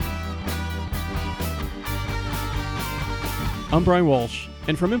I'm Brian Walsh,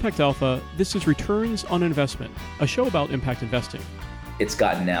 and from Impact Alpha, this is Returns on Investment, a show about impact investing. It's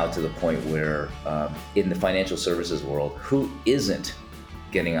gotten now to the point where in the financial services world, who isn't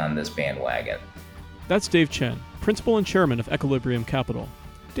getting on this bandwagon? That's Dave Chen, Principal and Chairman of Equilibrium Capital.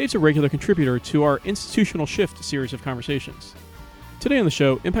 Dave's a regular contributor to our Institutional Shift series of conversations. Today on the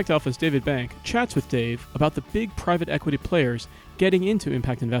show, Impact Alpha's David Bank chats with Dave about the big private equity players getting into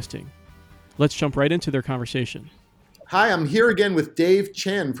impact investing. Let's jump right into their conversation. Hi, I'm here again with Dave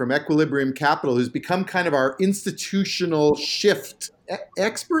Chen from Equilibrium Capital, who's become kind of our institutional shift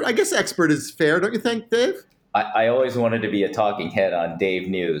expert. I guess expert is fair, don't you think, Dave? I always wanted to be a talking head on Dave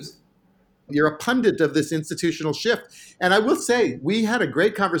News. You're a pundit of this institutional shift. And I will say, we had a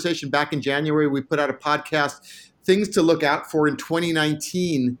great conversation back in January. We put out a podcast, Things to Look Out For in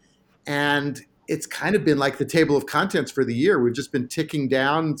 2019. And it's kind of been like the table of contents for the year. We've just been ticking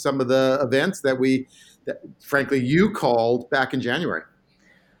down some of the events that frankly, you called back in January.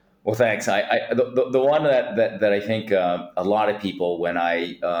 Well, thanks. The one that I think a lot of people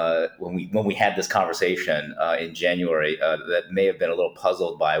when we had this conversation in January that may have been a little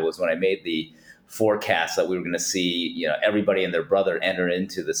puzzled by was when I made the forecast that we were going to see everybody and their brother enter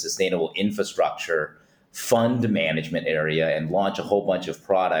into the sustainable infrastructure fund management area and launch a whole bunch of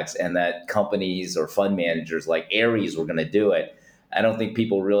products, and that companies or fund managers like Ares were going to do it. I don't think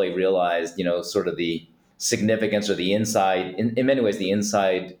people really realized sort of the significance or the inside, in many ways, the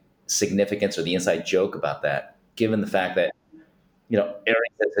inside significance or the inside joke about that, given the fact that, Ares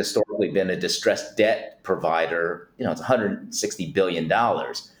has historically been a distressed debt provider. It's $160 billion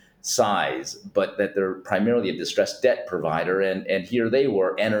size, but that they're primarily a distressed debt provider. And here they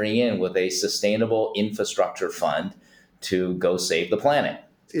were entering in with a sustainable infrastructure fund to go save the planet.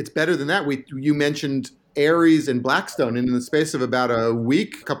 It's better than that. You mentioned Ares and Blackstone, and in the space of about a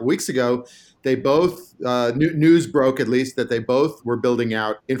couple weeks ago, they both, news broke at least, that they both were building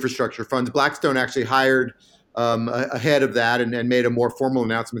out infrastructure funds. Blackstone actually hired ahead of that and made a more formal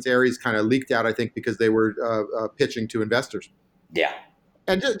announcement. Ares kind of leaked out, I think, because they were pitching to investors. Yeah.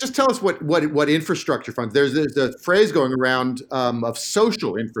 And just tell us what infrastructure funds. There's a phrase going around of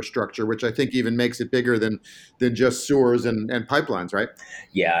social infrastructure, which I think even makes it bigger than just sewers and pipelines, right?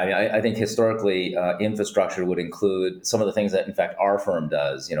 Yeah, I think historically infrastructure would include some of the things that, in fact, our firm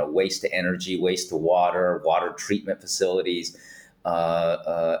does. Waste to energy, waste to water, water treatment facilities.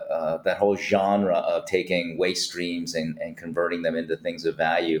 That whole genre of taking waste streams and converting them into things of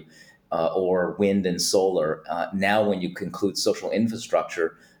value. Or wind and solar. Now, when you conclude social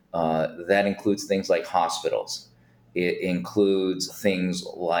infrastructure, that includes things like hospitals. It includes things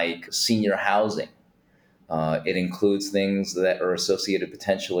like senior housing. It includes things that are associated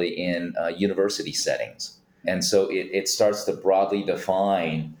potentially in university settings. And so it starts to broadly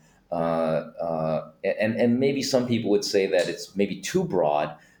define, and maybe some people would say that it's maybe too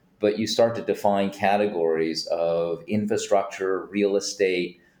broad, but you start to define categories of infrastructure, real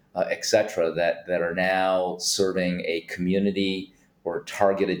estate, et cetera, that are now serving a community or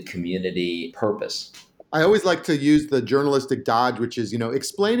targeted community purpose. I always like to use the journalistic dodge, which is,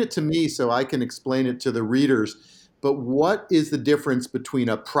 explain it to me so I can explain it to the readers. But what is the difference between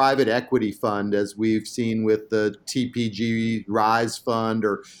a private equity fund, as we've seen with the TPG Rise Fund,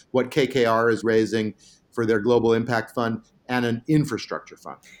 or what KKR is raising for their Global Impact Fund, and an infrastructure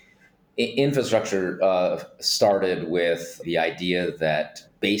fund? Infrastructure started with the idea that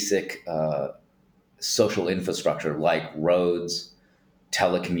basic social infrastructure like roads,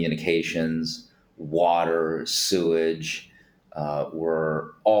 telecommunications, water, sewage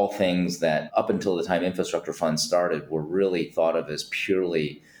were all things that up until the time infrastructure funds started were really thought of as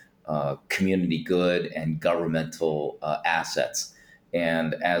purely community good and governmental assets.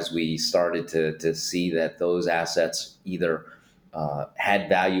 And as we started to see that those assets either had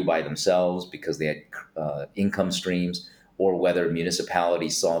value by themselves because they had income streams, or whether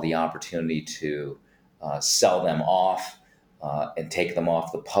municipalities saw the opportunity to sell them off and take them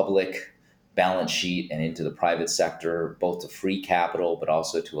off the public balance sheet and into the private sector, both to free capital, but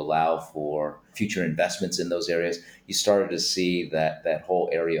also to allow for future investments in those areas. You started to see that whole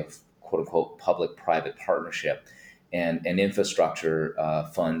area of quote unquote public-private partnership, and infrastructure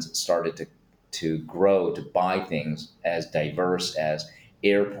funds started to grow to buy things as diverse as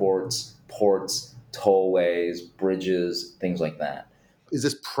airports, ports, tollways, bridges, things like that. Is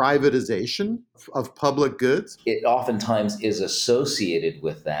this privatization of public goods? It oftentimes is associated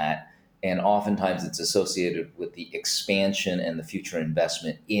with that, and oftentimes it's associated with the expansion and the future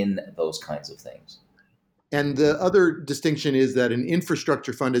investment in those kinds of things. And the other distinction is that an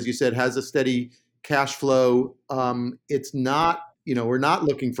infrastructure fund, as you said, has a steady cash flow. It's not we're not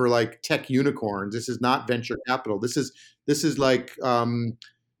looking for like tech unicorns. This is not venture capital. This is like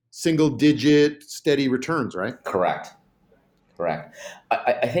single digit steady returns, right? Correct. Correct.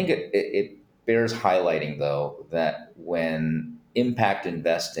 I think it bears highlighting, though, that when impact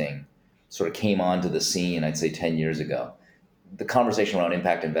investing sort of came onto the scene, I'd say 10 years ago, the conversation around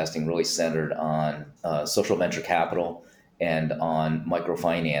impact investing really centered on social venture capital and on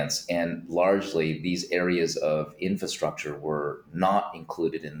microfinance. And largely, these areas of infrastructure were not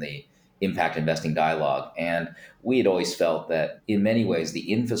included in the impact investing dialogue. And we had always felt that in many ways,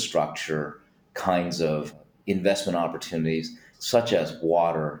 the infrastructure kinds of investment opportunities, such as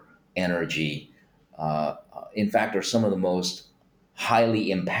water, energy, in fact, are some of the most highly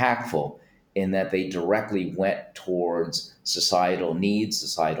impactful in that they directly went towards societal needs,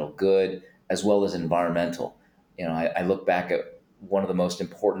 societal good, as well as environmental. I look back at one of the most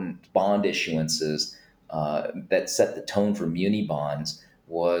important bond issuances that set the tone for muni bonds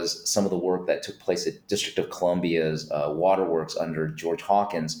was some of the work that took place at District of Columbia's waterworks under George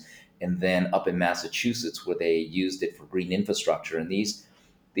Hawkins, and then up in Massachusetts where they used it for green infrastructure. And these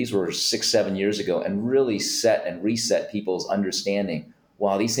were 6, 7 years ago, and really set and reset people's understanding.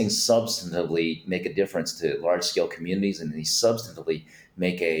 Wow, these things substantively make a difference to large scale communities, and they substantively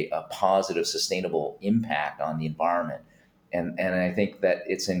make a positive, sustainable impact on the environment. And I think that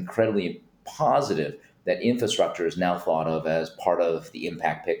it's incredibly positive that infrastructure is now thought of as part of the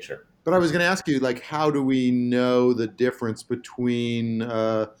impact picture. But I was going to ask you, like, how do we know the difference between,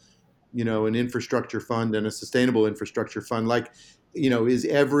 an infrastructure fund and a sustainable infrastructure fund? Like, is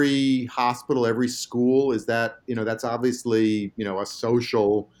every hospital, every school, is that, that's obviously, a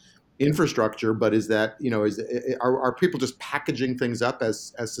social infrastructure, but is that, are people just packaging things up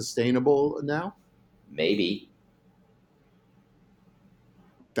as sustainable now? Maybe.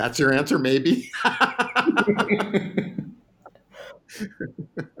 That's your answer, maybe?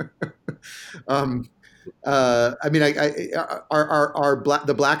 um, are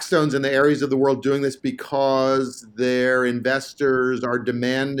the Blackstones and the Ares of the world doing this because their investors are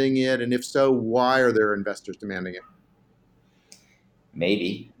demanding it? And if so, why are their investors demanding it?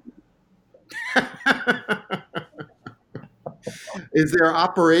 Maybe. Is there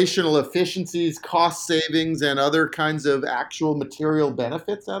operational efficiencies, cost savings, and other kinds of actual material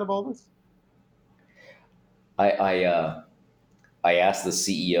benefits out of all this? I asked the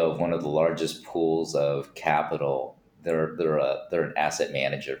CEO of one of the largest pools of capital. They're an asset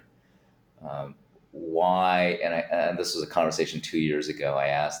manager. Why? And this was a conversation 2 years ago. I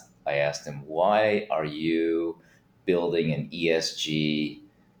asked him, why are you building an ESG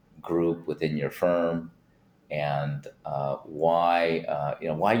group within your firm, and why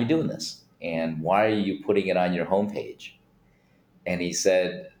are you doing this, and why are you putting it on your homepage? And he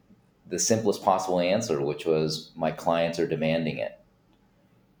said the simplest possible answer, which was, my clients are demanding it.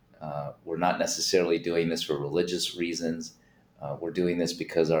 We're not necessarily doing this for religious reasons. We're doing this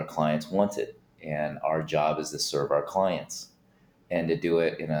because our clients want it, and our job is to serve our clients and to do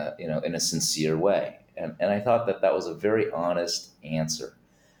it in a sincere way. And I thought that was a very honest answer.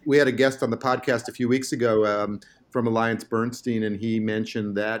 We had a guest on the podcast a few weeks ago from AllianceBernstein, and he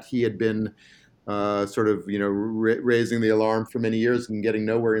mentioned that he had been raising the alarm for many years and getting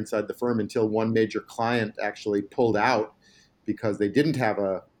nowhere inside the firm until one major client actually pulled out because they didn't have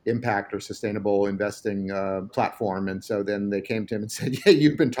a impact or sustainable investing platform. And so then they came to him and said, "Yeah,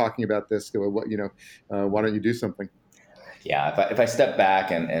 you've been talking about this. Why don't you do something?" Yeah, if I step back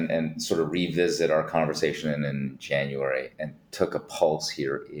and sort of revisit our conversation in January and took a pulse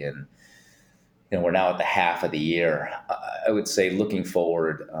here we're now at the half of the year, I would say looking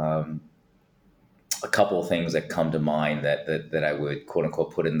forward, a couple of things that come to mind that I would, quote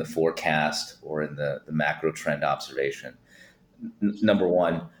unquote, put in the forecast or in the macro trend observation. Number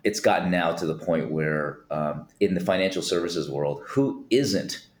one, it's gotten now to the point where in the financial services world, who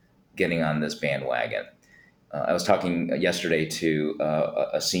isn't getting on this bandwagon? I was talking yesterday to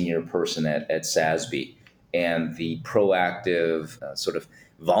a senior person at SASB, and the proactive sort of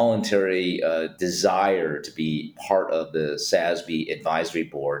voluntary desire to be part of the SASB advisory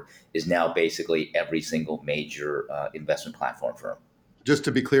board is now basically every single major investment platform firm. Just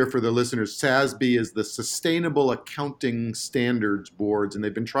to be clear for the listeners, SASB is the Sustainable Accounting Standards Boards, and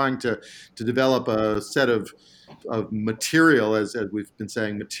they've been trying to develop a set of material, as we've been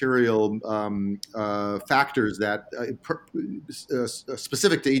saying, material factors that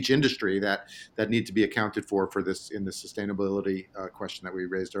specific to each industry that need to be accounted for this in the sustainability question that we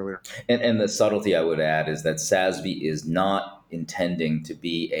raised earlier. And the subtlety I would add is that SASB is not intending to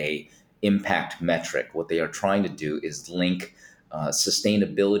be a impact metric. What they are trying to do is link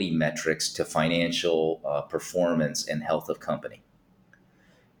sustainability metrics to financial performance and health of company.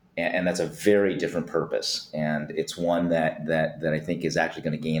 And that's a very different purpose, and it's one that I think is actually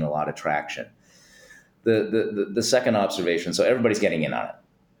going to gain a lot of traction. The second observation, so everybody's getting in on it.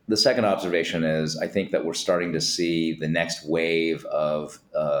 The second observation is I think that we're starting to see the next wave of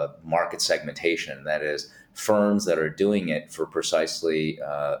market segmentation. That is, firms that are doing it for precisely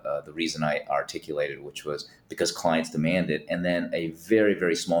the reason I articulated, which was because clients demand it, and then a very,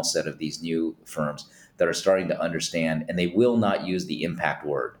 very small set of these new firms that are starting to understand, and they will not use the impact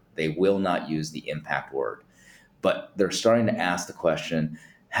word. They will not use the impact word, but they're starting to ask the question,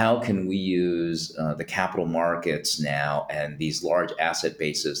 how can we use the capital markets now and these large asset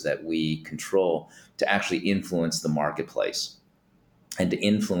bases that we control to actually influence the marketplace and to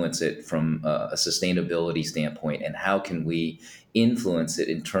influence it from a sustainability standpoint? And how can we influence it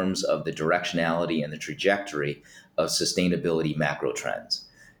in terms of the directionality and the trajectory of sustainability macro trends?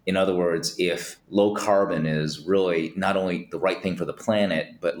 In other words, if low carbon is really not only the right thing for the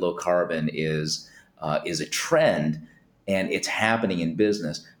planet, but low carbon is a trend and it's happening in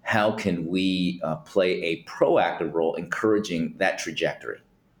business, how can we play a proactive role encouraging that trajectory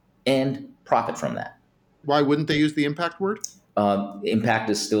and profit from that? Why wouldn't they use the impact word? Impact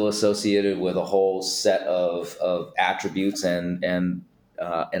is still associated with a whole set of attributes, and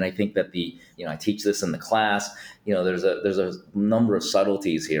I think that I teach this in the class. There's a number of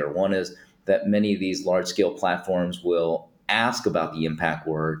subtleties here. One is that many of these large scale platforms will ask about the impact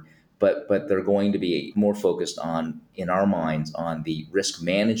word, but they're going to be more focused on, in our minds, on the risk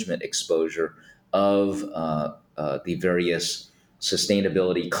management exposure of the various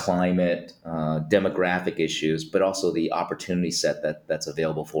sustainability, climate, demographic issues, but also the opportunity set that's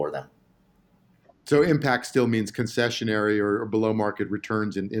available for them. So impact still means concessionary or below market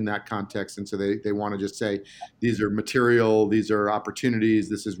returns in that context. And so they want to just say, these are material, these are opportunities,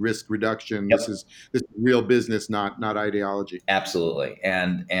 this is risk reduction, Yep. this is real business, not ideology. Absolutely.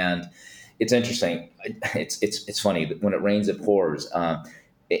 And it's interesting. It's funny, when it rains, it pours.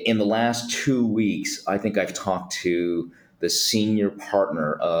 In the last 2 weeks, I think I've talked to the senior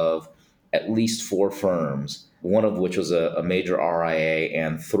partner of at least 4 firms, one of which was a major RIA,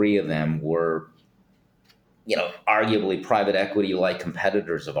 and 3 of them were, arguably private equity-like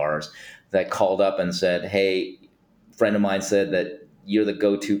competitors of ours that called up and said, "Hey, a friend of mine said that you're the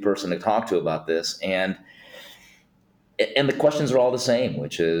go-to person to talk to about this." And the questions are all the same,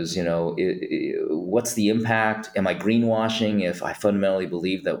 which is, what's the impact? Am I greenwashing if I fundamentally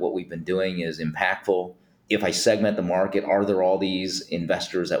believe that what we've been doing is impactful? If I segment the market, are there all these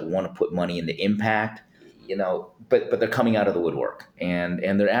investors that want to put money into impact? But they're coming out of the woodwork, and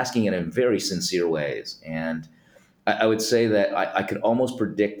they're asking it in very sincere ways. And I would say that I could almost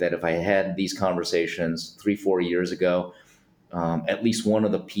predict that if I had these conversations 3-4 years ago, at least one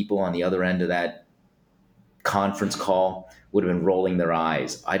of the people on the other end of that conference call would have been rolling their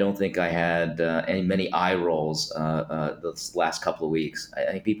eyes. I don't think I had many eye rolls the last couple of weeks. I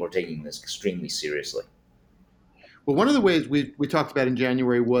think people are taking this extremely seriously. Well, one of the ways we talked about in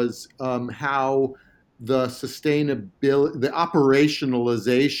January was how the sustainability, the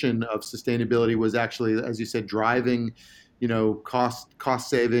operationalization of sustainability was actually, as you said, driving, cost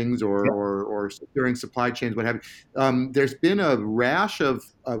savings or securing supply chains, what have you. There's been a rash of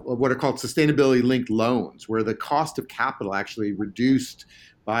what are called sustainability-linked loans, where the cost of capital actually reduced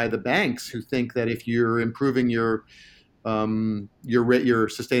by the banks, who think that if you're improving your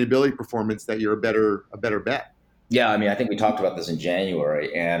sustainability performance, that you're a better bet. Yeah, I think we talked about this in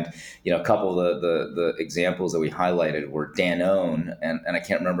January, and a couple of the examples that we highlighted were Danone, and I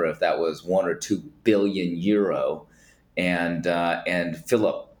can't remember if that was 1 or 2 billion euro, and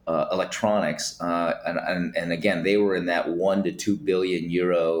Philip Electronics, and again they were in that 1 to 2 billion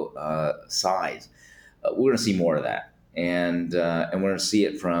euro size. We're going to see more of that, and we're going to see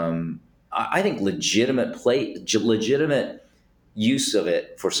it from, I think, legitimate use of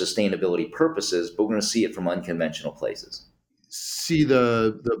it for sustainability purposes, but we're going to see it from unconventional places. See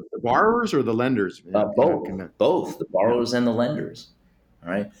the borrowers or the lenders? Both the borrowers and the lenders.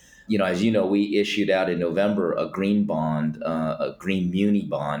 All right. As you know, we issued out in November a green bond, a green muni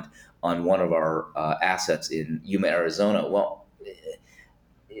bond on one of our assets in Yuma, Arizona. Well,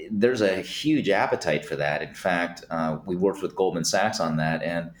 there's a huge appetite for that. In fact, we worked with Goldman Sachs on that,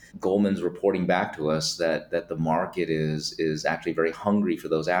 and Goldman's reporting back to us that the market is actually very hungry for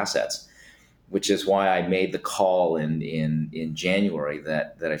those assets, which is why I made the call in January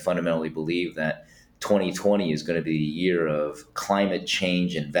that I fundamentally believe that 2020 is going to be the year of climate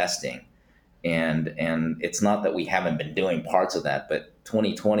change investing. And it's not that we haven't been doing parts of that, but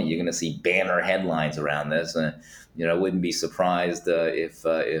 2020, you're going to see banner headlines around this. I wouldn't be surprised if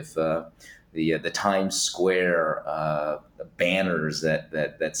the Times Square banners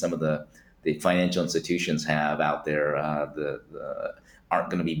that some of the financial institutions have out there, aren't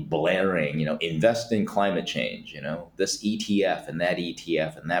going to be blaring, invest in climate change, this ETF and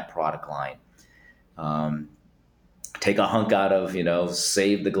that product line. Take a hunk out of,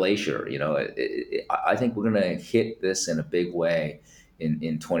 save the glacier. I think we're going to hit this in a big way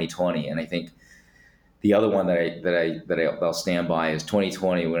in 2020. And I think the other one I'll stand by is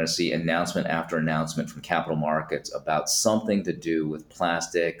 2020. We're going to see announcement after announcement from capital markets about something to do with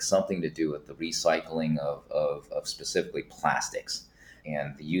plastic, something to do with the recycling of specifically plastics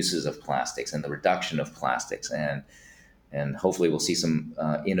and the uses of plastics and the reduction of plastics. And hopefully we'll see some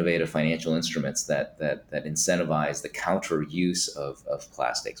innovative financial instruments that incentivize the counter use of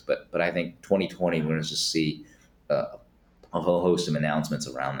plastics. But I think 2020, we're going to just see a whole host of announcements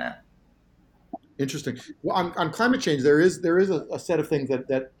around that. Interesting. Well, on climate change, there is a set of things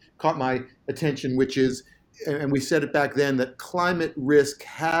that caught my attention, which is, and we said it back then, that climate risk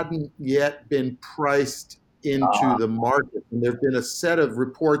hadn't yet been priced into the market. And there have been a set of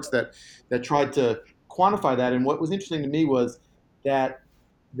reports that tried to quantify that. And what was interesting to me was that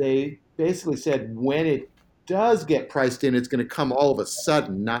they basically said when it does get priced in, it's going to come all of a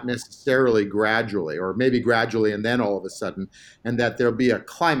sudden, not necessarily gradually, or maybe gradually and then all of a sudden, and that there'll be a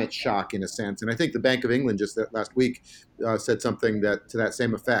climate shock in a sense. And I think the Bank of England just last week said something to that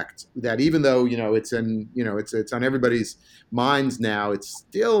same effect. That even though it's on everybody's minds now, it's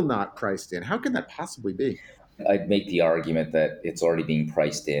still not priced in. How can that possibly be? I'd make the argument that it's already being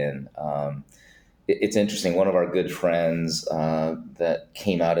priced in. It's interesting. One of our good friends that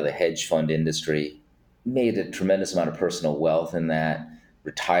came out of the hedge fund industry made a tremendous amount of personal wealth in that,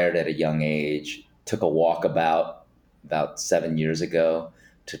 retired at a young age, took a walk about 7 years ago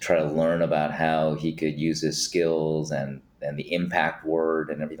to try to learn about how he could use his skills and the impact word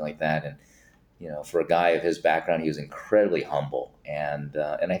and everything like that. And, for a guy of his background, he was incredibly humble. And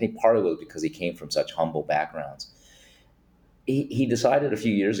I think part of it was because he came from such humble backgrounds. He decided a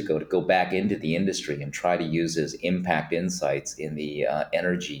few years ago to go back into the industry and try to use his impact insights in the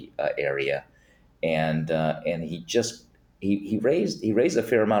energy area. And he raised a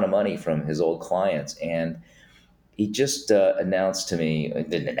fair amount of money from his old clients, and he just announced to me,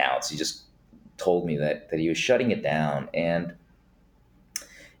 didn't announce, he just told me that he was shutting it down. And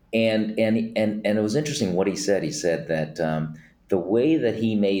it was interesting what he said. He said that the way that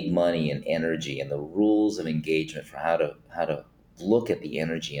he made money in energy and the rules of engagement for how to look at the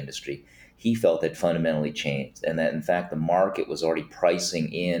energy industry, he felt had fundamentally changed, and that in fact the market was already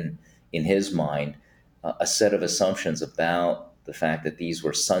pricing in his mind a set of assumptions about the fact that these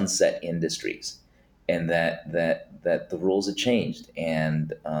were sunset industries, and that the rules had changed,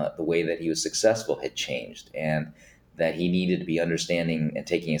 and the way that he was successful had changed, and that he needed to be understanding and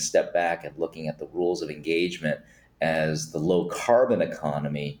taking a step back and looking at the rules of engagement as the low carbon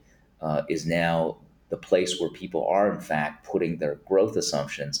economy is now the place where people are in fact putting their growth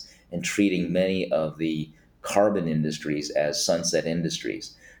assumptions and treating many of the carbon industries as sunset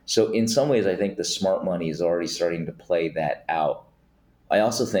industries. So in some ways, I think the smart money is already starting to play that out. I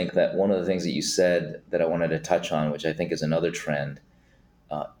also think that one of the things that you said that I wanted to touch on, which I think is another trend,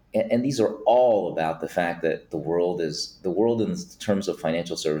 and these are all about the fact that the world in terms of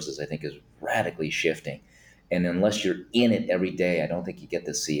financial services, I think, is radically shifting. And unless you're in it every day, I don't think you get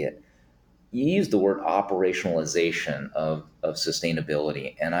to see it. You use the word operationalization of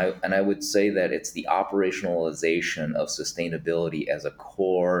sustainability, and I would say that it's the operationalization of sustainability as a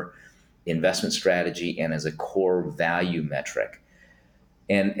core investment strategy and as a core value metric.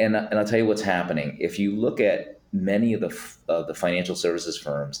 And I'll tell you what's happening. If you look at many of the financial services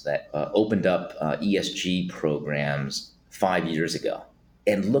firms that opened up ESG programs 5 years ago,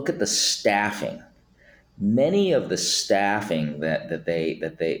 and look at the staffing. Many of the staffing that they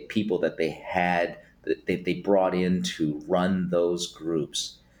brought in to run those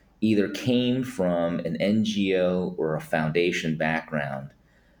groups either came from an NGO or a foundation background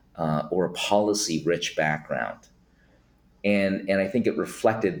or a policy-rich background. And I think it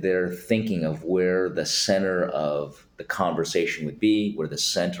reflected their thinking of where the center of the conversation would be, where the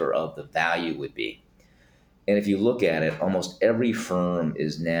center of the value would be. And if you look at it, almost every firm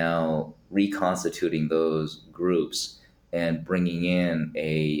is now reconstituting those groups and bringing in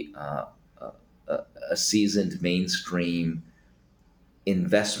a seasoned mainstream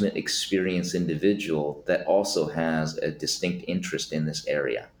investment experience individual that also has a distinct interest in this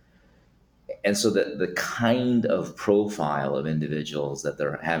area. And so the kind of profile of individuals that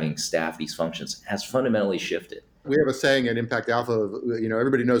they're having staff these functions has fundamentally shifted. We have a saying at Impact Alpha,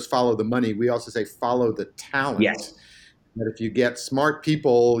 everybody knows follow the money. We also say follow the talent. Yes. That if you get smart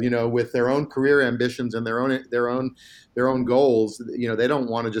people, with their own career ambitions and their own goals, they don't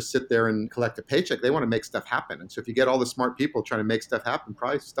want to just sit there and collect a paycheck. They want to make stuff happen. And so if you get all the smart people trying to make stuff happen,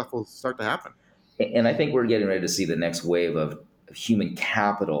 probably stuff will start to happen. And I think we're getting ready to see the next wave of human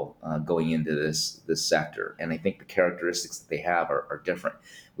capital going into this sector. And I think the characteristics that they have are different.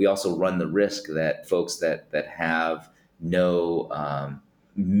 We also run the risk that folks that have no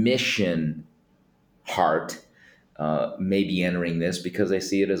mission heart may be entering this because they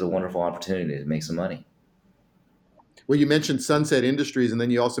see it as a wonderful opportunity to make some money. Well, you mentioned sunset industries, and then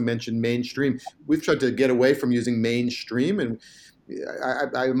you also mentioned mainstream. We've tried to get away from using mainstream, and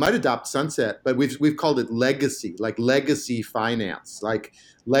I might adopt sunset, but we've called it legacy, like legacy finance, like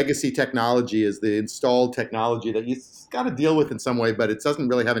legacy technology is the installed technology that you got to deal with in some way, but it doesn't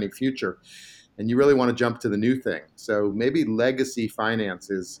really have any future, and you really want to jump to the new thing. So maybe legacy finance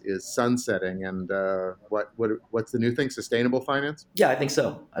is sunsetting, and what's the new thing? Sustainable finance? Yeah, I think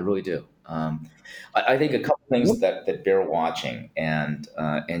so. I really do. I think a couple things that bear watching, and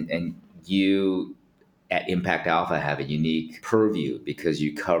you at Impact Alpha have a unique purview because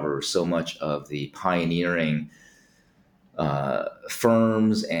you cover so much of the pioneering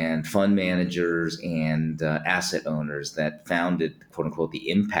firms and fund managers and asset owners that founded, quote unquote, the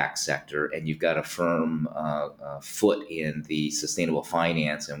impact sector. And you've got a firm foot in the sustainable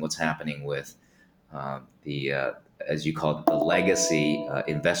finance and what's happening with as you call it, the legacy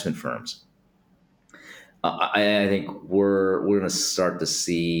investment firms. I think we're going to start to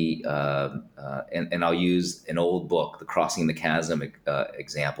see, and I'll use an old book, the Crossing the Chasm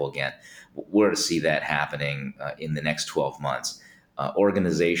example again. We're going to see that happening in the next 12 months.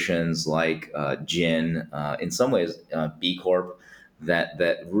 Organizations like GIN, in some ways B Corp,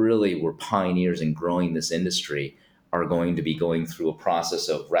 that really were pioneers in growing this industry, are going to be going through a process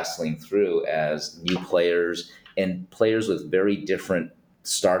of wrestling through as new players and players with very different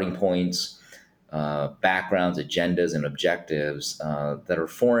starting points, backgrounds, agendas, and objectives that are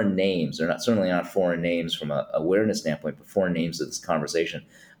foreign names. They're certainly not foreign names from an awareness standpoint, but foreign names of this conversation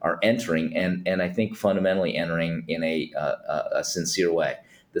are entering, and I think fundamentally entering in a sincere way.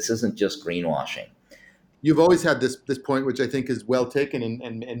 This isn't just greenwashing. You've always had this point, which I think is well taken,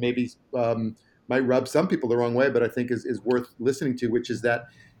 and maybe might rub some people the wrong way, but I think is worth listening to, which is that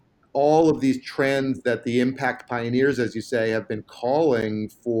all of these trends that the impact pioneers, as you say, have been calling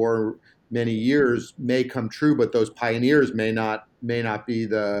for many years may come true, but those pioneers may not be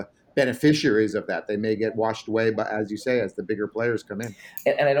the beneficiaries of that. They may get washed away, but as you say, as the bigger players come in.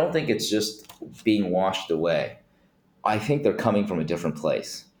 And I don't think it's just being washed away. I think they're coming from a different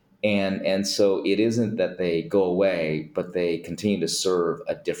place. And so it isn't that they go away, but they continue to serve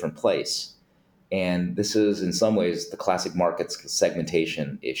a different place. And this is, in some ways, the classic market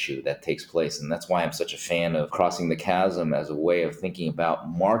segmentation issue that takes place. And that's why I'm such a fan of Crossing the Chasm as a way of thinking about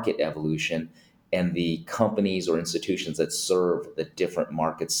market evolution and the companies or institutions that serve the different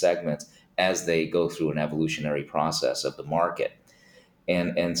market segments as they go through an evolutionary process of the market.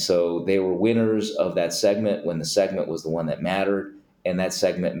 And so they were winners of that segment when the segment was the one that mattered. And that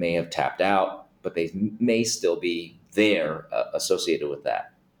segment may have tapped out, but they may still be there associated with that.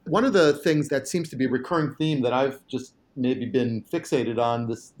 One of the things that seems to be a recurring theme that I've just maybe been fixated on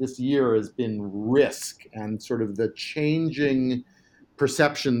this year has been risk and sort of the changing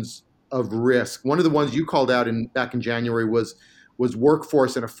perceptions of risk. One of the ones you called out back in January was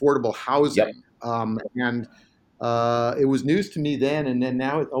workforce and affordable housing. Yep. And it was news to me then, and then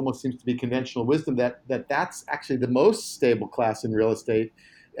now it almost seems to be conventional wisdom that's actually the most stable class in real estate,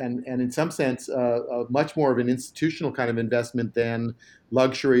 and in some sense, much more of an institutional kind of investment than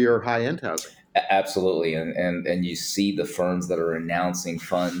luxury or high-end housing. Absolutely, and you see the firms that are announcing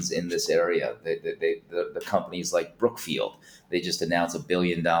funds in this area. The companies like Brookfield, they just announced $1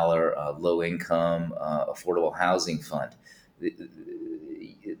 billion low-income affordable housing fund.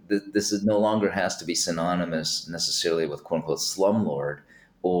 This is no longer has to be synonymous necessarily with quote unquote slumlord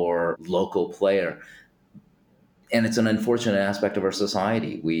or local player. And it's an unfortunate aspect of our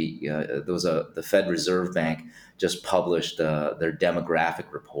society. The Fed Reserve Bank just published their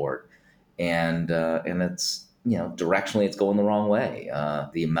demographic report, and it's directionally it's going the wrong way.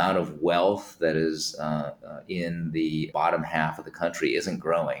 The amount of wealth that is in the bottom half of the country isn't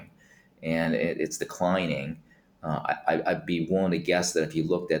growing, and it's declining. I'd be willing to guess that if you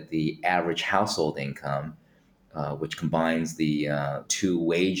looked at the average household income, which combines the two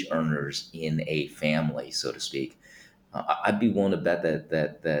wage earners in a family, so to speak, I'd be willing to bet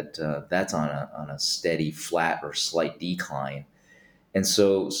that that's on a steady, flat, or slight decline. And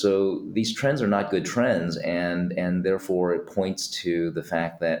so these trends are not good trends, and therefore it points to the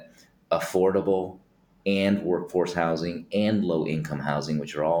fact that affordable, and workforce housing and low-income housing,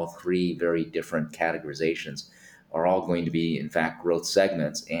 which are all three very different categorizations, are all going to be, in fact, growth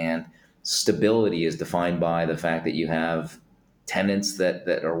segments. And stability is defined by the fact that you have tenants that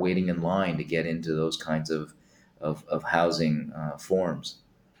are waiting in line to get into those kinds of housing forms.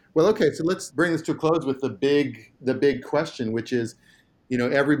 Well, okay, so let's bring this to a close with the big question, which is,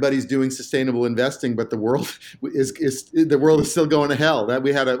 everybody's doing sustainable investing, but the world is still going to hell. That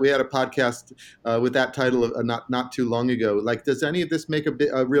we had a podcast with that title of, not too long ago. Like, does any of this make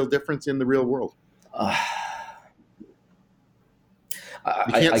a real difference in the real world?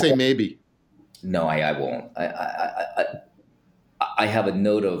 You can't say maybe. No, I won't. I have a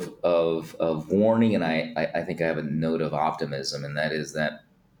note of warning, and I think I have a note of optimism, and that is that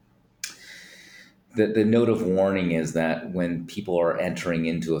the note of warning is that when people are entering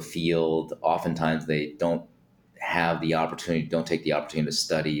into a field, oftentimes they don't take the opportunity to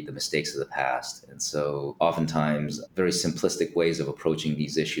study the mistakes of the past. And so oftentimes very simplistic ways of approaching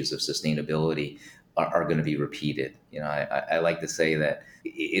these issues of sustainability are going to be repeated. I like to say that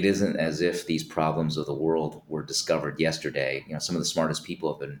it isn't as if these problems of the world were discovered yesterday. Some of the smartest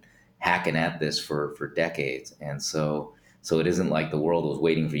people have been hacking at this for decades. And so it isn't like the world was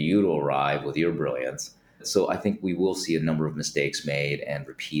waiting for you to arrive with your brilliance. So I think we will see a number of mistakes made and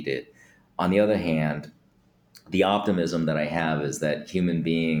repeated. On the other hand, the optimism that I have is that human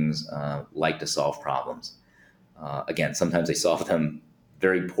beings like to solve problems. Again, sometimes they solve them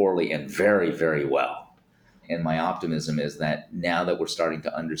very poorly and very, very well. And my optimism is that now that we're starting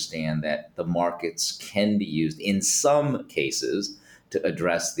to understand that the markets can be used in some cases to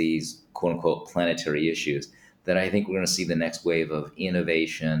address these quote unquote planetary issues, that I think we're going to see the next wave of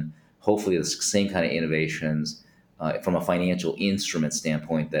innovation, hopefully the same kind of innovations from a financial instrument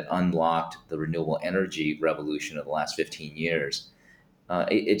standpoint that unlocked the renewable energy revolution of the last 15 years.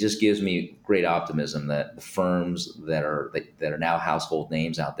 It just gives me great optimism that the firms that are now household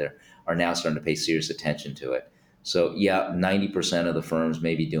names out there are now starting to pay serious attention to it. So yeah, 90% of the firms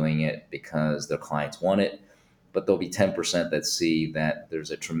may be doing it because their clients want it, but there'll be 10% that see that there's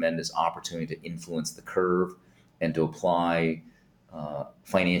a tremendous opportunity to influence the curve and to apply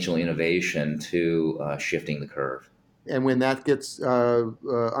financial innovation to shifting the curve. And when that gets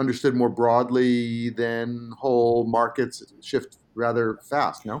understood more broadly, then whole markets shift rather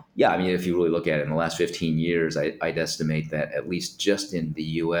fast, no? Yeah, I mean, if you really look at it in the last 15 years, I'd estimate that at least just in the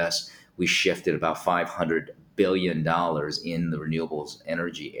U.S., we shifted about $500 billion in the renewables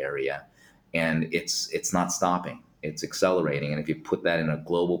energy area. And it's not stopping. It's accelerating. And if you put that in a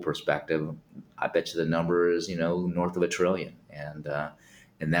global perspective, I bet you the number is, north of $1 trillion.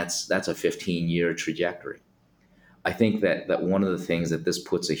 And that's a 15-year trajectory. I think that one of the things that this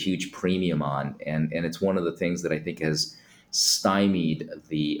puts a huge premium on, and it's one of the things that I think has stymied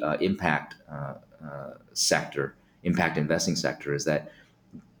the impact investing sector, is that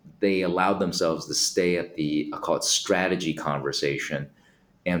they allowed themselves to stay at the, I'll call it strategy conversation.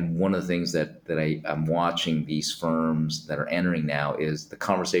 And one of the things that I'm watching these firms that are entering now is the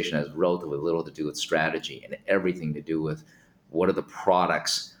conversation has relatively little to do with strategy and everything to do with what are the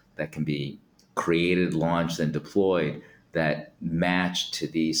products that can be created, launched, and deployed that match to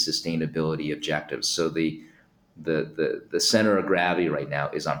these sustainability objectives. So the center of gravity right now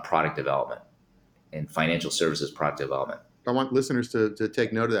is on product development and financial services product development. I want listeners to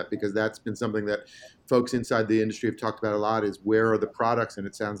take note of that, because that's been something that folks inside the industry have talked about a lot, is where are the products? And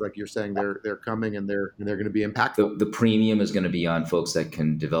it sounds like you're saying they're coming and they're going to be impactful. The premium is going to be on folks that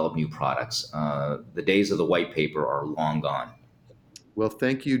can develop new products. The days of the white paper are long gone. Well,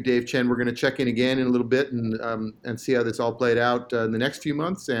 thank you, Dave Chen. We're going to check in again in a little bit and see how this all played out in the next few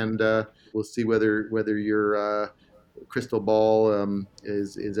months, and we'll see whether your crystal ball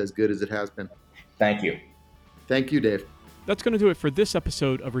is as good as it has been. Thank you. Thank you, Dave. That's going to do it for this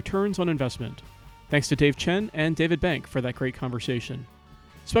episode of Returns on Investment. Thanks to Dave Chen and David Bank for that great conversation.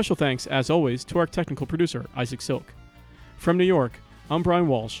 Special thanks, as always, to our technical producer, Isaac Silk. From New York, I'm Brian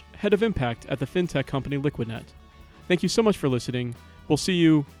Walsh, head of impact at the fintech company Liquidnet. Thank you so much for listening. We'll see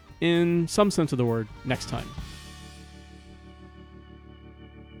you, in some sense of the word, next time.